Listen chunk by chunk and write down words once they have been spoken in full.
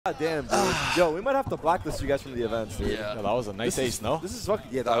God damn, dude. Yo, we might have to blacklist you guys from the events, dude. Yeah, that was a nice ace, no? This is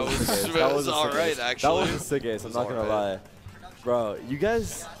fucking, yeah, that was a sick ace. That was alright, actually. That was a sick ace, I'm not gonna lie. Bro, you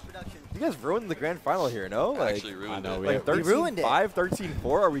guys ruined the grand final here, no? Like, actually ruined it. Like 13-5, 13-4?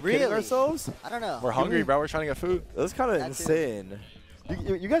 Are we kidding ourselves? I don't know. We're hungry, bro. We're trying to get food. That's kind of insane.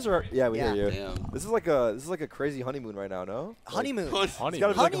 You guys are, yeah, we hear you. Damn. This is like a crazy honeymoon right now, no? Honeymoon. Like, it's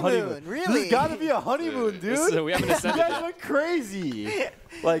gotta be like a honeymoon. Really? This gotta be a honeymoon, dude. We haven't You ascended guys yet. look crazy.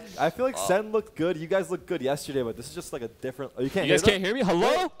 Like, I feel like Sen looked good. You guys looked good yesterday, but this is just like a different. Oh, you can't. You guys can't hear me?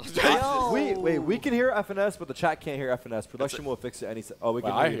 Hello? Wait, we can hear FNS, but the chat can't hear FNS. Production will fix it any. Oh, we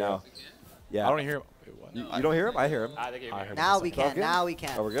can hear you now. Yeah. I don't hear him. Wait, what? You don't hear him? I hear him. I think I hear him. Now we can. Okay. Now we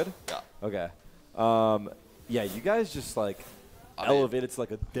can. Oh, we're good? Yeah. Okay. Yeah, you guys just like elevated to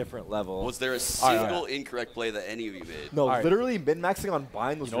like a different level. Was there a single incorrect play that any of you made? No, literally min-maxing on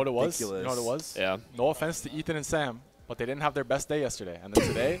Bind was ridiculous. You know what it was? Yeah. No offense to Ethan and Sam, but they didn't have their best day yesterday. And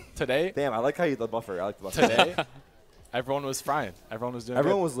then today. Damn, I like how you the buffer. I like the buffer. Today, everyone was frying. Everyone was doing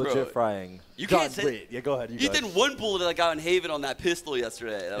Everyone good. was legit frying. You John, can't say. wait, yeah, go ahead. You Ethan one bullet that got on Haven on that pistol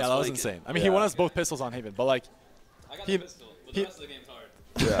yesterday. Yeah, that was insane. I mean, he won us both pistols on Haven, but like, I got the pistol, but the rest of the game's hard.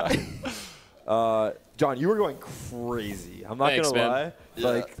 Yeah. John, you were going crazy. I'm not Thanks, gonna man. lie. Yeah.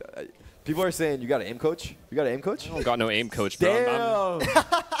 Like, people are saying you got an aim coach. You got an aim coach? I don't got no aim coach, bro. Damn.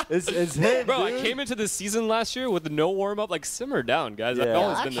 it's him, Bro, dude. I came into the season last year with no warm-up. Like, simmer down, guys. I've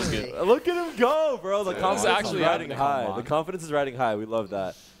always been this good. Look at him go, bro. The confidence actually is riding happening. high. The confidence is riding high. We love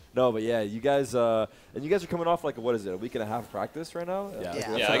that. No, but yeah, you guys and you guys are coming off like what is it? A week and a half practice right now? Yeah.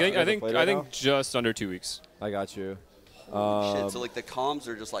 Yeah. Yeah, I think just under 2 weeks. I got you. Shit, so like the comms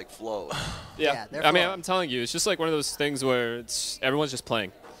are just like flow. Yeah, they're I mean, flowing. I'm telling you, it's just like one of those things where everyone's just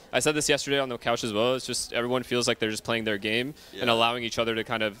playing. I said this yesterday on the couch as well. It's just everyone feels like they're just playing their game and allowing each other to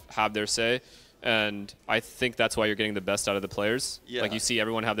kind of have their say. And I think that's why you're getting the best out of the players. Yeah. Like you see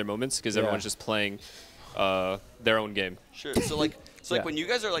everyone have their moments because everyone's just playing their own game. Sure. So like when you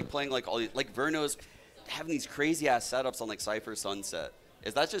guys are like playing like all these, like Verno's having these crazy ass setups on like Cypher Sunset.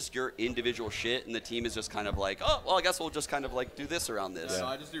 Is that just your individual shit and the team is just kind of like, oh, well, I guess we'll just kind of like do this around this? No,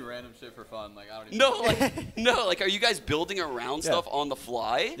 I just do random shit for fun. Like, I don't even No, like are you guys building around stuff on the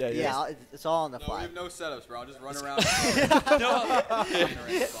fly? Yeah, it's all on the No, fly. we have no setups, bro. I'll just run around.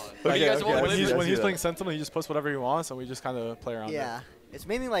 But you guys won't live When he's playing Sentinel, he just puts whatever he wants, and we just kind of play around. Yeah, it's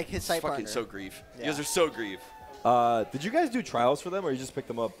mainly like his side fucking partner. so grief. Yeah. You guys are so grief. Did you guys do trials for them, or you just picked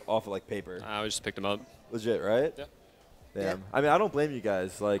them up off of like paper? I just picked them up. Legit, right? Yeah. Damn. Yeah. I mean, I don't blame you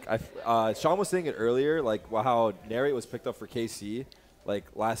guys. Like, Sean was saying it earlier, like how Narrate was picked up for KC, like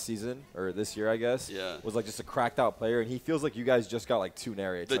last season or this year, I guess. Yeah. Was like just a cracked out player, and he feels like you guys just got like two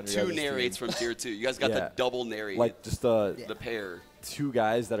Narrates. The on your two guys' narrates team. from tier 2. You guys got the double narrate. Like just the pair. two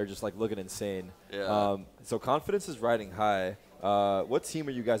guys that are just like looking insane. Yeah. So confidence is riding high. What team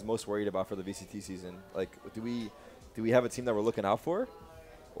are you guys most worried about for the VCT season? Like, do we have a team that we're looking out for?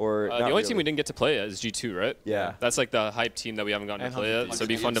 Or The only team we didn't get to play is G2, right? Yeah. That's like the hype team that we haven't gotten to play yet, so it'd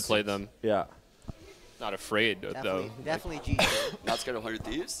be fun to play them. Yeah. Not afraid, though. Definitely G2. Not scared of 100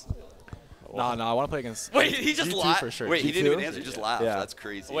 Thieves? No, I want to play against. Wait, he just G2 laughed. for sure. Wait, he didn't G2? even answer. He just laughed. Yeah. That's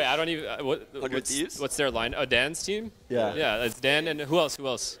crazy. Wait, I don't even. 100 Thieves? What's their line? Dan's team? Yeah. Yeah, it's Dan and who else? Who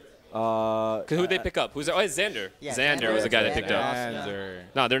else? Who'd they pick up? Who's there? Oh, it's Xander. Yeah, Xander was the guy they picked up. Xander.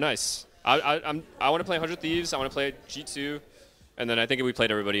 No, they're nice. I want to play 100 Thieves. I want to play G2. And then I think we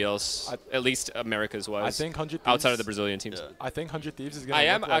played everybody else, at least Americas wise. I think 100 Thieves. Outside of the Brazilian teams. Yeah. I think 100 Thieves is going to I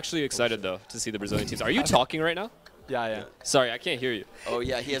am actually excited, though, to see the Brazilian teams. Are you talking right now? Yeah. Sorry, I can't hear you. Oh,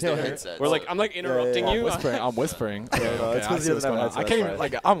 yeah, he has no headset. I'm like interrupting you. I'm whispering. no, Okay, it's I 'cause see he what's doesn't have going a on. headset, I can't even, that's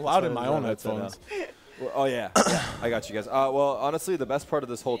like, why. I'm loud in That's my why own he doesn't have a headphones. Well, oh, yeah. I got you guys. Well, honestly, the best part of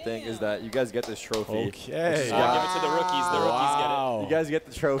this whole thing is that you guys get this trophy. Okay. Give it to the rookies. The rookies You guys get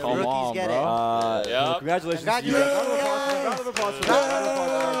the trophy. Come on, get bro. Yep. Congratulations to you guys. Round of applause for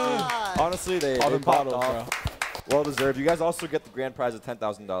that. Honestly, they popped off. Well deserved. You guys also get the grand prize of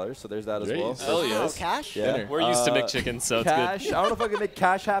 $10,000, so there's that as well. Jeez. Hell yes. Cash? Yeah. We're used to McChicken, so it's Cash. good. I don't know if I can make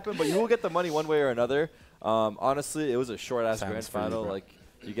cash happen, but you will get the money one way or another. Honestly, it was a short-ass Sounds grand free, final. bro. Like,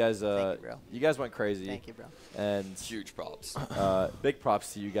 you guys, Thank you, bro. you guys went crazy. Thank you, bro. And Huge props. big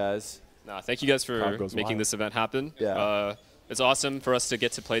props to you guys. Nah, thank you guys for Crowd goes making wild. this event happen. Yeah. It's awesome for us to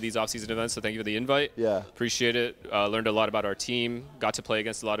get to play these off-season events, so thank you for the invite. Yeah. Appreciate it. Learned a lot about our team. Got to play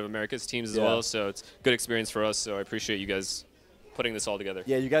against a lot of America's teams as Yeah. well, so it's a good experience for us. So I appreciate you guys putting this all together.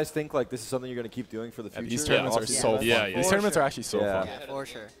 Yeah, you guys think like this is something you're gonna keep doing for the future? These tournaments are Off-season so fun. events? Yeah, yeah. These tournaments are actually so Yeah. fun. Yeah, for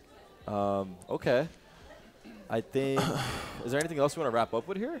sure. Okay. I think. Is there anything else you want to wrap up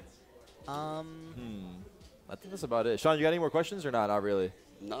with here? I think that's about it. Sean, you got any more questions or not? Not really.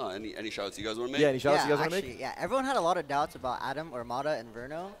 No, any shout outs you guys want to make? Yeah, any shout outs Yeah, you guys want to actually, make? yeah. Everyone had a lot of doubts about Adam or Mata and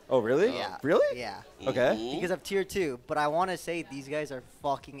Verno. Oh, really? Yeah. Really? Yeah. Okay. Because of tier 2, but I want to say these guys are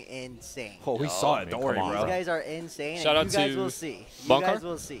fucking insane. Oh, we saw it. Don't worry, come on. bro. These guys are insane. Shout and out you guys to will see. You Bonkar? guys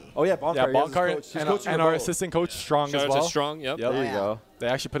will see. Oh, yeah, Bonkar. Yeah, he has his Bonkar coach. He's and, coaching and our both. assistant coach Strong Shout as out well. to Strong. Yep. Yep. There you yeah. go. They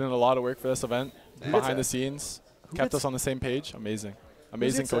actually put in a lot of work for this event Who behind the gets- scenes. who Kept gets- us on the same page. Amazing. Who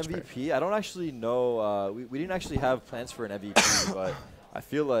Amazing gets coach pick. MVP? I don't actually know. We didn't actually have plans for an MVP, but I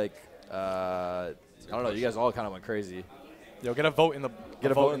feel like I don't know. You guys all kind of went crazy. Yo, get a vote in the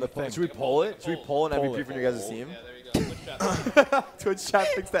Get a vote in the thing. Should we poll it? Should we poll an Poll MVP it. for your guys' team? Yeah, there you go. Twitch chat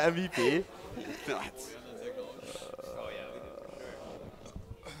picks the MVP.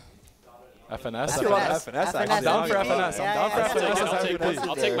 FNS. Let's go on FNS, actually. I'm down for MVP. FNS. I'm Yeah, down for yeah, FNS. yeah. as MVP. FNS.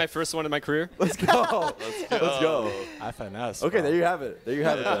 I'll take my first one in my career. Let's go. Let's go. FNS. Okay, bro. there you have it. There you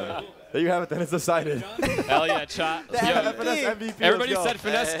have it then. There you have it then. It's decided. Hell yeah, chat. The Yeah, FNS MVP. everybody let's go. said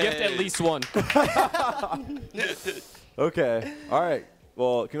finesse gift at least one. Okay. All right.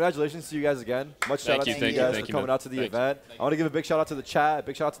 Well, congratulations to you guys again. Much shout out you, to thank you you, guys thank for you, coming man. out to the Thanks. event. I want to give a big shout out to the chat, a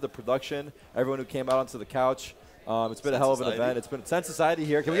big shout out to the production, everyone who came out onto the couch. It's been a Sen hell of an Society. event. It's been Sen Society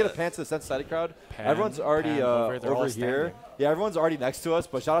here. Can we get a pan to the Sen Society crowd? Pan, Everyone's already pan over. They're all over here. standing. Yeah, everyone's already next to us.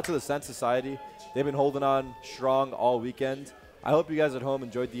 But shout out to the Sen Society. They've been holding on strong all weekend. I hope you guys at home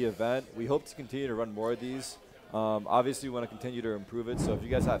enjoyed the event. We hope to continue to run more of these. Obviously, we want to continue to improve it. So if you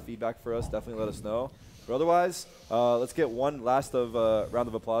guys have feedback for us, definitely let us know. But otherwise, let's get one last round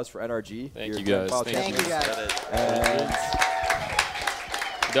of applause for NRG. Thank your you guys. File Thank Thank you champions. guys. And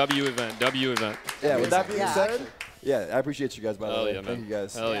W event. W event. yeah, with that being Yeah, said, actually. yeah, I appreciate you guys, by the Hell way. yeah, Thank man. you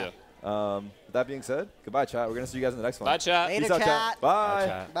guys. Hell yeah. With that being said, goodbye, chat. We're going to see you guys in the next one. Bye, chat. Later, Peace out, chat. Bye.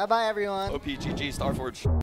 Chat. Bye-bye, everyone. OPGG Starforge.